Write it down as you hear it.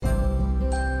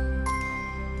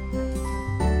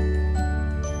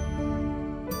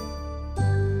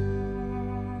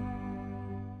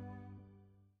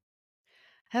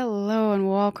Hello and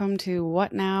welcome to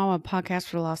What Now, a podcast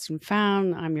for the lost and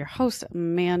found. I'm your host,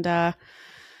 Amanda.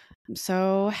 I'm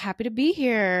so happy to be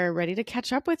here, ready to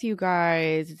catch up with you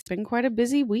guys. It's been quite a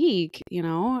busy week,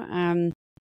 looking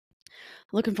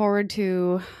forward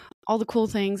to all the cool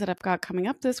things that I've got coming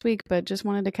up this week, but just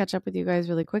wanted to catch up with you guys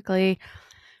really quickly.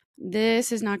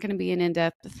 This is not going to be an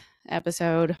in-depth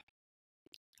episode.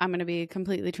 I'm going to be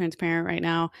completely transparent right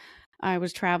now. I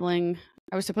was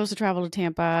supposed to travel to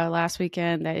Tampa last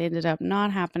weekend. That ended up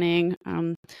not happening.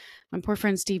 My poor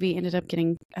friend Stevie ended up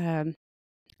getting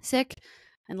sick,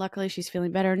 and luckily she's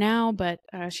feeling better now, but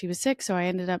she was sick, so I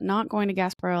ended up not going to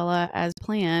Gasparilla as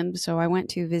planned. So I went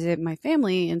to visit my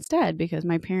family instead because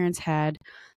my parents had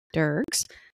Dirks,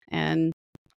 and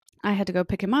I had to go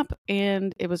pick him up,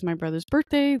 and it was my brother's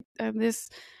birthday this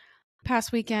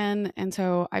past weekend, and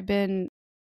so I've been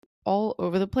all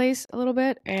over the place a little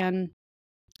bit, and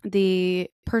the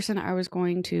person I was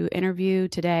going to interview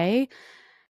today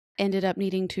ended up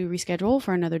needing to reschedule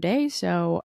for another day.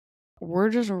 So we're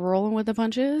just rolling with the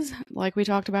punches, like we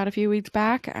talked about a few weeks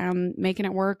back, making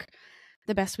it work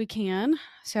the best we can.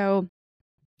 So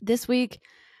this week,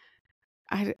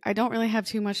 I don't really have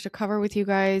too much to cover with you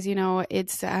guys.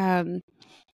 It's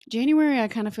January. I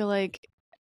kind of feel like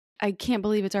I can't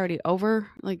believe it's already over.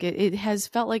 Like it has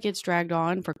felt like it's dragged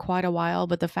on for quite a while,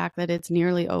 but the fact that it's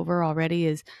nearly over already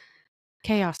is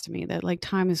chaos to me. That like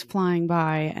time is flying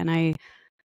by, and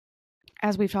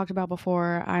as we've talked about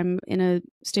before, I'm in a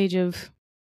stage of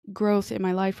growth in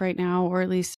my life right now, or at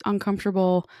least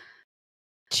uncomfortable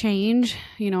change.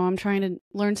 I'm trying to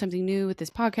learn something new with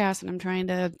this podcast, and I'm trying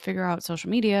to figure out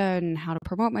social media and how to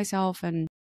promote myself, and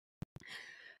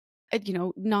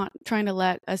not trying to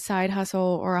let a side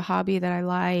hustle or a hobby that I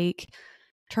like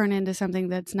turn into something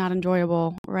that's not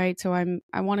enjoyable, right? So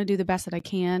I want to do the best that I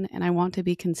can, and I want to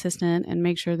be consistent and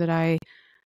make sure that I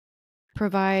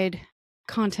provide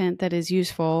content that is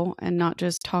useful and not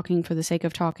just talking for the sake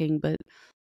of talking. But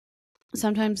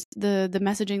sometimes the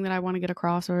messaging that I want to get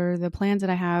across or the plans that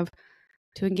I have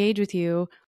to engage with you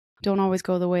don't always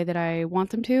go the way that I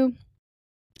want them to.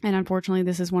 And unfortunately,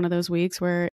 this is one of those weeks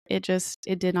where it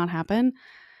did not happen.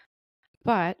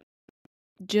 But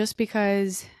just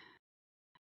because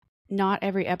not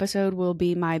every episode will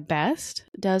be my best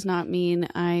does not mean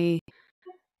I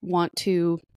want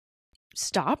to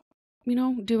stop,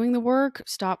 doing the work,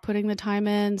 stop putting the time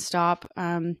in, stop,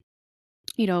 letting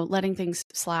things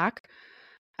slack.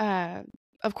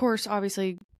 Of course,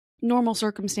 obviously, normal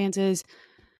circumstances,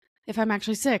 if I'm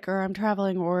actually sick or I'm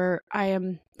traveling or I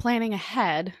am planning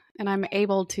ahead and I'm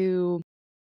able to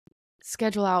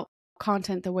schedule out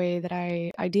content the way that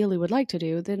I ideally would like to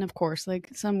do, then of course, like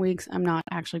some weeks I'm not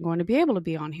actually going to be able to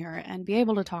be on here and be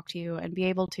able to talk to you and be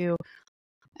able to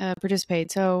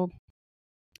participate. So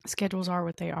schedules are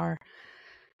what they are.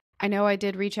 I know I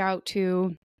did reach out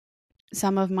to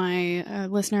some of my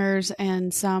listeners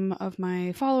and some of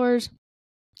my followers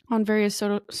on various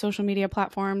social media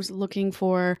platforms looking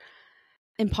for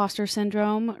imposter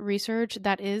syndrome research.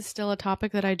 That is still a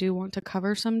topic that I do want to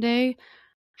cover someday.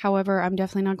 However, I'm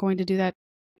definitely not going to do that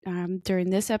during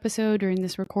this episode, during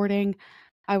this recording.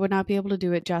 I would not be able to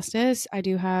do it justice. I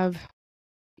do have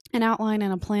an outline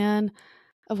and a plan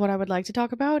of what I would like to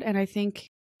talk about, and I think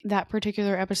that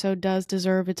particular episode does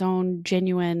deserve its own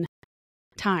genuine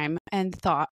time and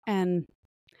thought and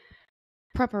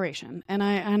preparation. And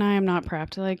I am not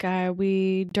prepped. Like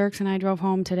Dirks and I drove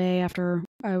home today after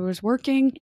I was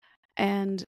working,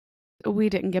 and we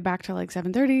didn't get back till like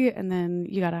 7:30, and then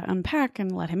you got to unpack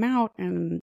and let him out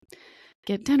and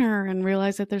get dinner and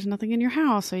realize that there's nothing in your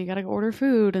house, so you got to order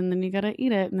food, and then you got to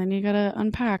eat it, and then you got to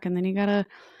unpack, and then you got to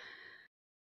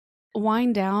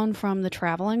wind down from the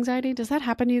travel anxiety. Does that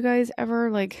happen to you guys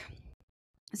ever? Like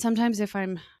sometimes if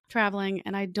I'm traveling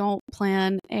and I don't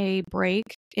plan a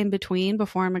break in between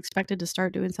before I'm expected to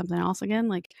start doing something else again,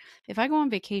 like if I go on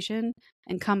vacation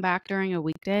and come back during a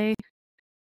weekday,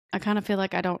 I kind of feel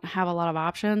like I don't have a lot of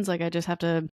options. Like I just have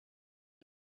to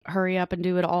hurry up and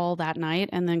do it all that night.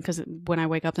 And then because when I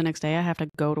wake up the next day, I have to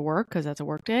go to work because that's a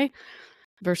work day.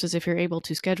 Versus if you're able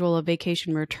to schedule a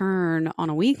vacation return on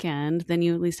a weekend, then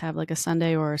you at least have like a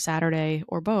Sunday or a Saturday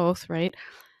or both, right?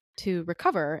 To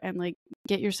recover and like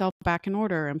get yourself back in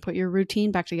order and put your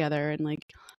routine back together and like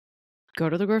go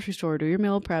to the grocery store, do your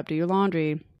meal prep, do your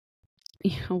laundry,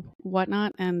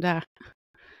 whatnot. And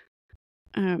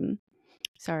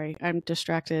sorry, I'm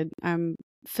distracted. I'm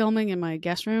filming in my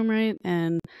guest room, right?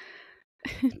 And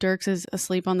Dirks is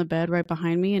asleep on the bed right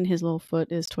behind me and his little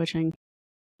foot is twitching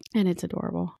and it's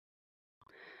adorable.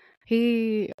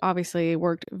 He obviously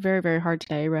worked very, very hard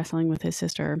today wrestling with his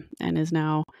sister and is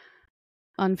now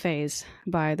unfazed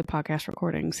by the podcast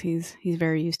recordings. He's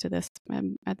very used to this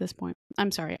at this point.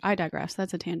 I'm sorry, I digress.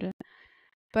 That's a tangent.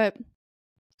 But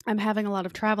I'm having a lot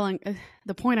of traveling.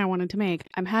 The point I wanted to make,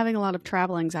 I'm having a lot of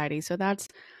travel anxiety. So that's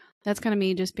kind of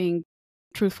me just being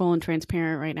truthful and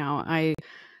transparent right now. I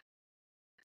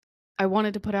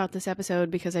wanted to put out this episode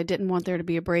because I didn't want there to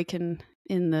be a break in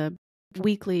the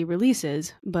weekly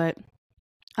releases, but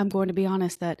I'm going to be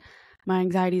honest that my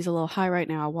anxiety is a little high right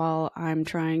now while I'm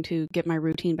trying to get my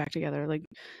routine back together. Like,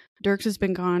 Dirks has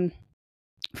been gone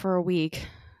for a week,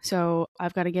 so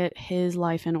I've got to get his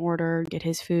life in order, get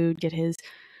his food, get his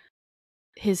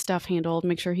stuff handled,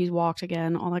 make sure he's walked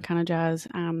again, all that kind of jazz.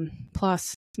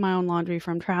 Plus my own laundry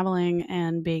from traveling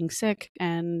and being sick,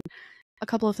 and a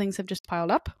couple of things have just piled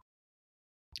up.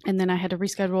 And then I had to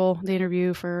reschedule the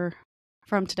interview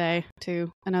from today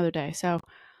to another day. So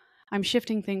I'm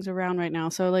shifting things around right now.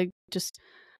 So, like, just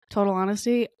total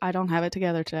honesty, I don't have it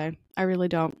together today. I really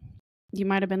don't. You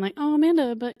might have been like, "Oh,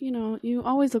 Amanda, but you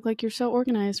always look like you're so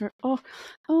organized." Or, "Oh,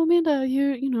 Amanda,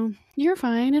 you're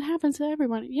fine. It happens to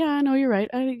everyone." Yeah, I know, you're right.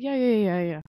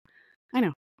 Yeah. I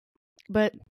know.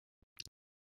 But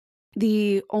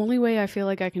the only way I feel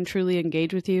like I can truly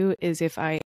engage with you is if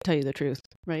I tell you the truth,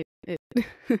 right?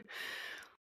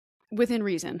 Within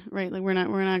reason, right? Like, we're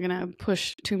not gonna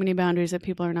push too many boundaries that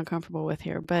people are not comfortable with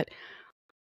here. But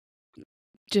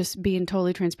just being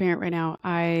totally transparent right now,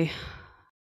 I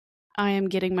am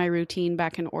getting my routine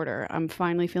back in order. I'm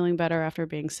finally feeling better after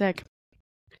being sick.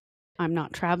 I'm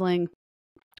not traveling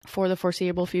for the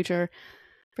foreseeable future.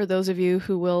 For those of you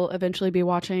who will eventually be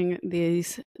watching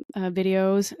these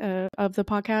videos of the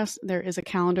podcast, there is a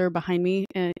calendar behind me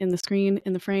in the screen,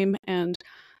 in the frame, and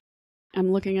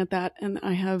I'm looking at that, and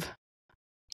I have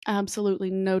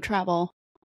absolutely no travel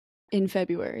in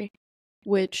February,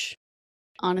 which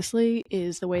honestly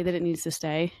is the way that it needs to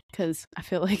stay, because I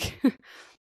feel like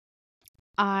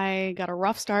I got a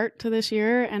rough start to this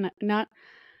year, and not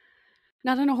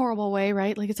in a horrible way,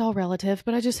 right? Like, it's all relative,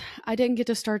 but I didn't get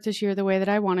to start this year the way that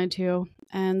I wanted to,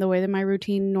 and the way that my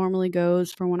routine normally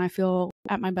goes for when I feel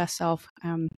at my best self.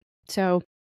 So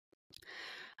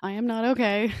I am not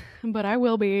okay, but I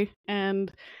will be.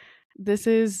 And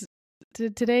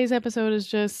today's episode is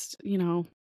just,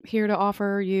 here to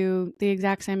offer you the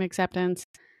exact same acceptance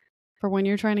for when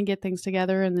you're trying to get things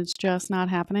together and it's just not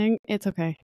happening. It's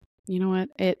okay. You know what?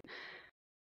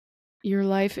 Your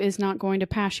life is not going to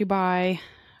pass you by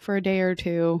for a day or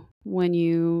two when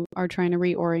you are trying to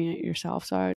reorient yourself.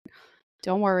 So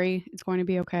don't worry, it's going to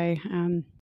be okay.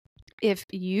 If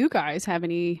you guys have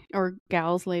any, or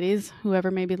gals, ladies, whoever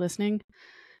may be listening,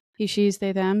 he, she's,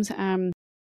 they, thems,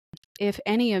 if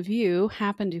any of you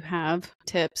happen to have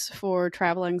tips for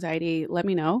travel anxiety, let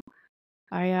me know.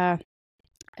 I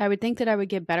would think that I would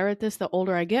get better at this the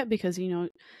older I get, because,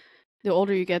 the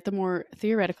older you get, the more,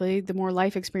 theoretically, the more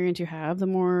life experience you have, the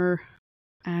more,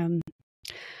 the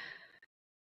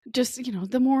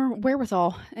more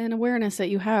wherewithal and awareness that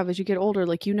you have as you get older.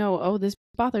 Like, oh, this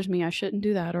bothers me, I shouldn't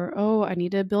do that. Or, oh, I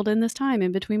need to build in this time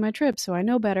in between my trips so I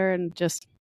know better. And just,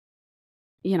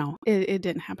 it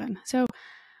didn't happen. So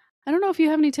I don't know if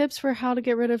you have any tips for how to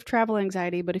get rid of travel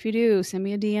anxiety, but if you do, send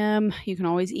me a DM. You can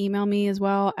always email me as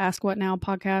well,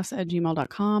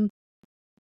 askwhatnowpodcast@gmail.com.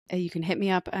 You can hit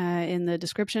me up in the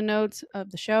description notes of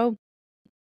the show.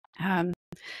 Yeah,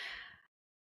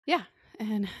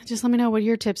 and just let me know what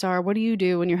your tips are. What do you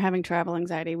do when you're having travel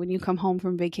anxiety? When you come home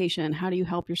from vacation, how do you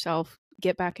help yourself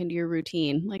get back into your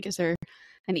routine? Like, is there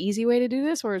an easy way to do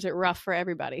this, or is it rough for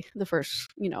everybody the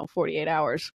first, 48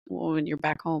 hours when you're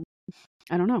back home?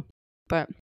 I don't know, but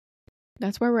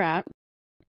that's where we're at.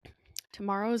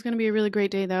 Tomorrow is going to be a really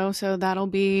great day, though. So that'll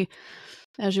be,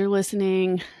 as you're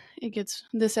listening,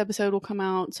 this episode will come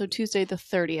out. So Tuesday the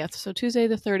 30th. So Tuesday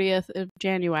the 30th of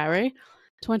January,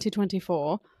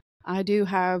 2024. I do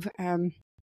have a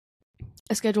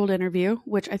scheduled interview,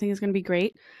 which I think is going to be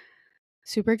great.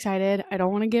 Super excited. I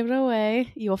don't want to give it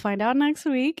away. You'll find out next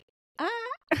week.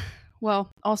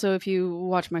 Well, also, if you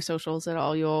watch my socials at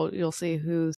all, you'll see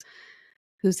who's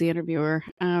the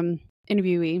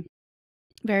interviewee.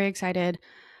 Very excited.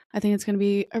 I think it's going to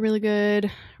be a really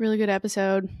good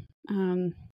episode.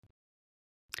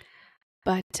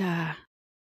 But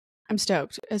I'm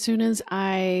stoked. As soon as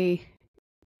I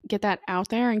get that out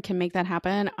there and can make that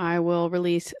happen, I will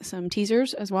release some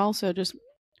teasers as well. So just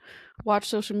watch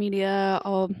social media.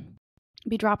 I'll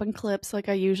be dropping clips like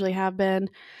I usually have been.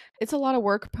 It's a lot of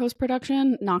work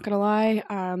post-production, not gonna lie.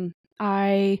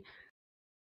 I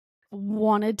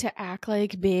wanted to act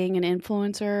like being an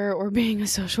influencer or being a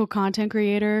social content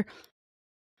creator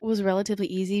was relatively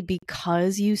easy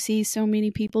because you see so many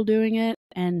people doing it,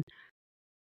 and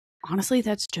honestly,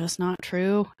 that's just not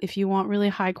true. If you want really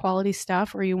high quality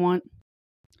stuff, or you want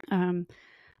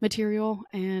material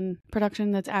and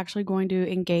production that's actually going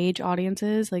to engage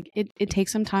audiences, like it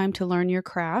takes some time to learn your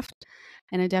craft,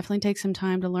 and it definitely takes some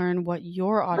time to learn what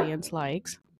your audience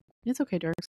likes. It's okay,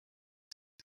 Dirks.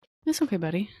 It's okay,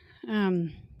 buddy.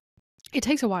 It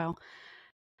takes a while.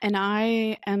 And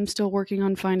I am still working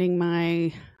on finding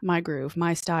my groove,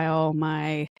 my style,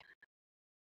 my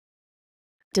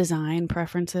design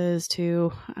preferences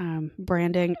to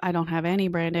branding. I don't have any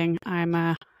branding.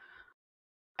 I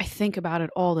think about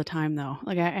it all the time, though.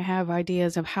 Like I have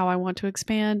ideas of how I want to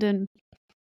expand, and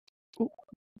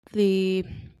the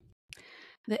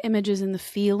images and the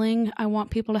feeling I want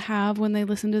people to have when they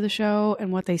listen to the show,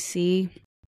 and what they see,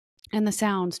 and the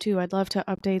sounds too. I'd love to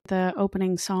update the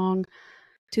opening song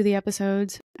to the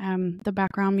episodes, the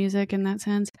background music in that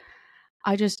sense.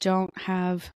 I just don't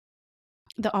have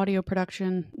the audio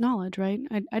production knowledge, right?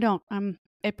 I don't.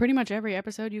 At pretty much every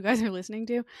episode you guys are listening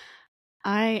to,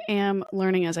 I am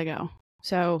learning as I go.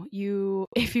 So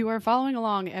if you are following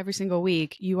along every single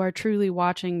week, you are truly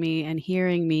watching me and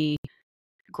hearing me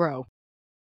grow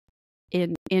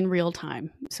in real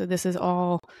time. So this is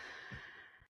all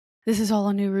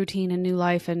a new routine and new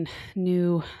life and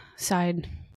new side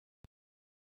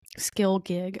skill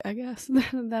gig, I guess,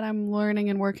 that I'm learning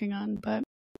and working on. But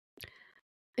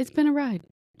it's been a ride.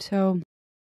 So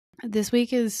this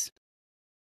week is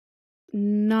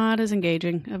not as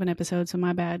engaging of an episode, so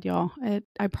my bad, y'all.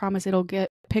 I promise it'll get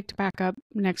picked back up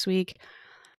next week.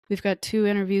 We've got 2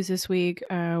 interviews this week,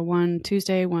 one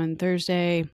Tuesday, one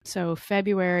Thursday. So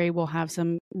February we'll have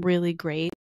some really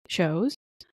great shows.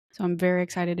 So I'm very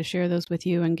excited to share those with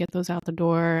you and get those out the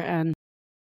door and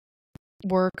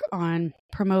work on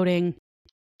promoting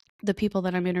the people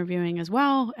that I'm interviewing as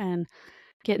well and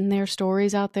getting their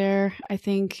stories out there. I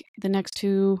think the next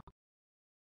 2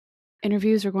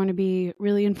 interviews are going to be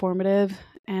really informative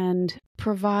and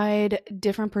provide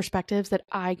different perspectives that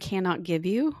I cannot give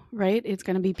you, right? It's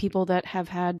going to be people that have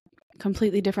had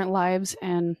completely different lives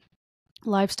and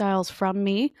lifestyles from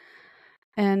me.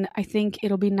 And I think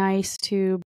it'll be nice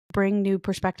to bring new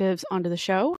perspectives onto the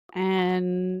show.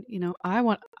 And, I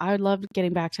would love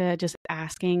getting back to just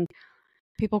asking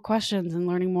people questions and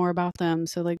learning more about them.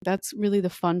 So like that's really the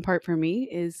fun part for me,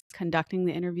 is conducting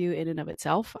the interview in and of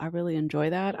itself. I really enjoy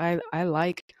that. I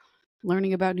like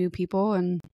learning about new people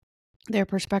and their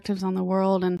perspectives on the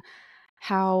world and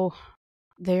how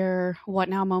their what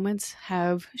now moments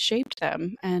have shaped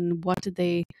them, and what did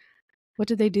they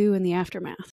do in the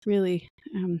aftermath, really.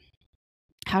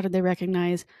 How did they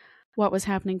recognize what was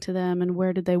happening to them, and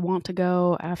where did they want to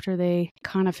go after they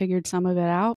kind of figured some of it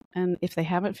out? And if they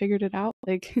haven't figured it out,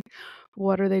 like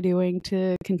what are they doing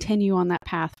to continue on that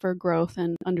path for growth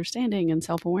and understanding and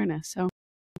self-awareness? So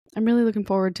I'm really looking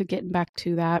forward to getting back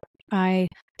to that. I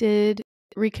did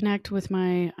reconnect with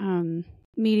my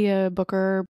media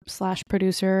booker /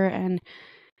 producer, and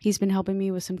he's been helping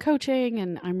me with some coaching,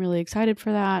 and I'm really excited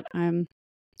for that. I'm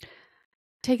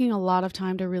taking a lot of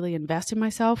time to really invest in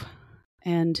myself,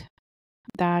 and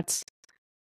that's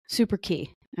super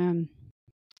key.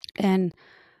 And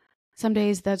some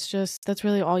days that's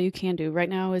really all you can do right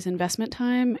now, is investment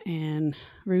time and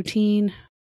routine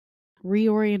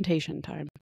reorientation time,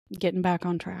 getting back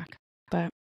on track. But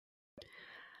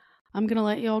I'm going to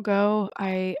let y'all go.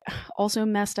 I also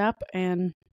messed up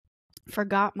and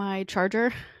forgot my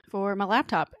charger for my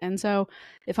laptop. And so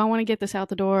if I want to get this out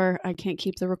the door, I can't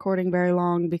keep the recording very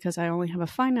long because I only have a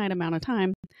finite amount of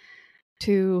time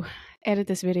to edit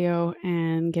this video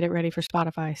and get it ready for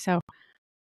Spotify. So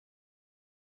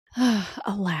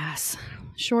alas,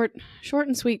 short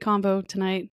and sweet convo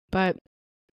tonight, but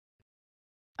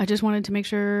I just wanted to make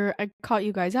sure I caught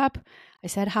you guys up. I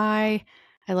said hi.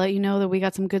 I let you know that we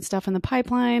got some good stuff in the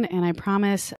pipeline, and I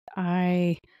promise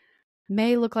I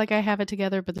may look like I have it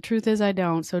together, but the truth is I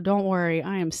don't. So don't worry.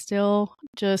 I am still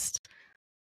just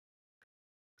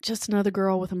another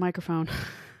girl with a microphone.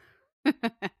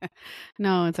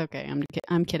 No, it's okay.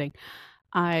 I'm kidding.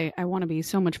 I want to be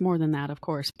so much more than that, of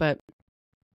course, but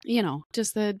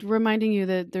just reminding you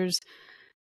that there's,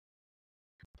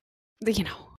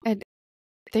 and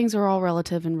things are all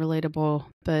relative and relatable,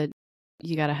 but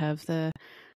you got to have the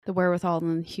wherewithal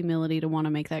and the humility to want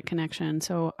to make that connection.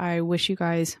 So I wish you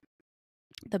guys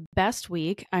the best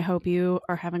week. I hope you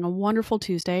are having a wonderful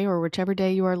Tuesday, or whichever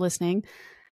day you are listening.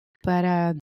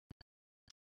 But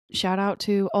shout out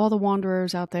to all the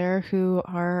wanderers out there who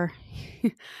are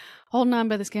holding on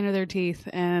by the skin of their teeth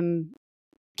and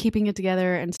keeping it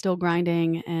together and still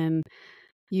grinding. And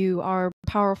you are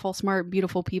powerful, smart,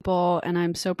 beautiful people, and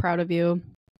I'm so proud of you.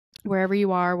 wherever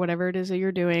you are, whatever it is that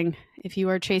you're doing, if you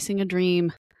are chasing a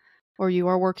dream or you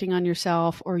are working on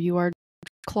yourself or you are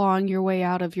clawing your way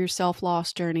out of your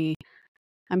self-loss journey,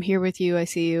 I'm here with you. I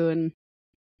see you, and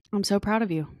I'm so proud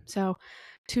of you. So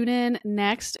tune in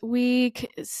next week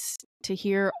to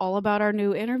hear all about our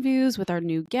new interviews with our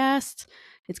new guests.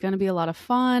 It's going to be a lot of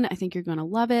fun. I think you're going to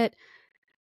love it.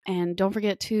 And don't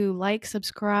forget to like,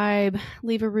 subscribe,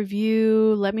 leave a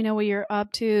review. Let me know what you're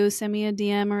up to. Send me a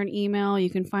DM or an email.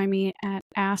 You can find me at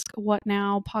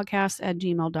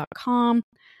askwhatnowpodcast@gmail.com.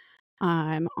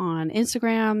 I'm on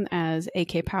Instagram as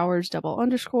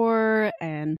akpowers_,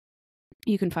 and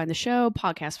you can find the show,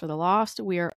 Podcast for the Lost.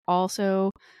 We are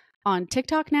also on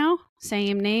TikTok now,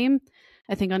 same name.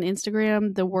 I think on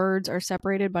Instagram, the words are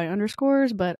separated by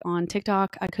underscores, but on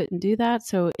TikTok, I couldn't do that.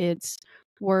 So it's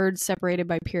words separated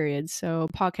by periods. So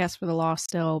Podcast for the Lost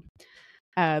still,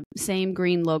 same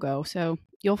green logo. So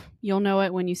you'll know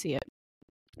it when you see it.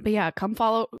 But yeah, come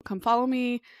follow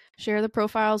me, share the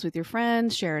profiles with your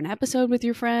friends, share an episode with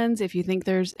your friends. If you think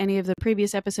there's any of the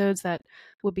previous episodes that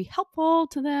would be helpful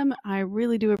to them, I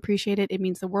really do appreciate it. It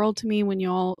means the world to me when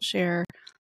y'all share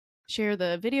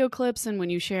the video clips and when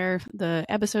you share the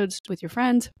episodes with your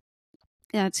friends.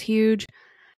 That's huge.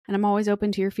 And I'm always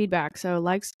open to your feedback. So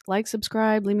like,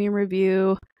 subscribe, leave me a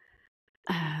review,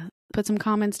 put some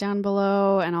comments down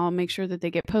below, and I'll make sure that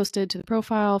they get posted to the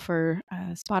profile for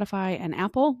Spotify and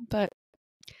Apple. But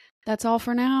that's all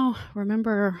for now.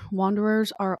 Remember,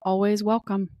 wanderers are always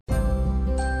welcome.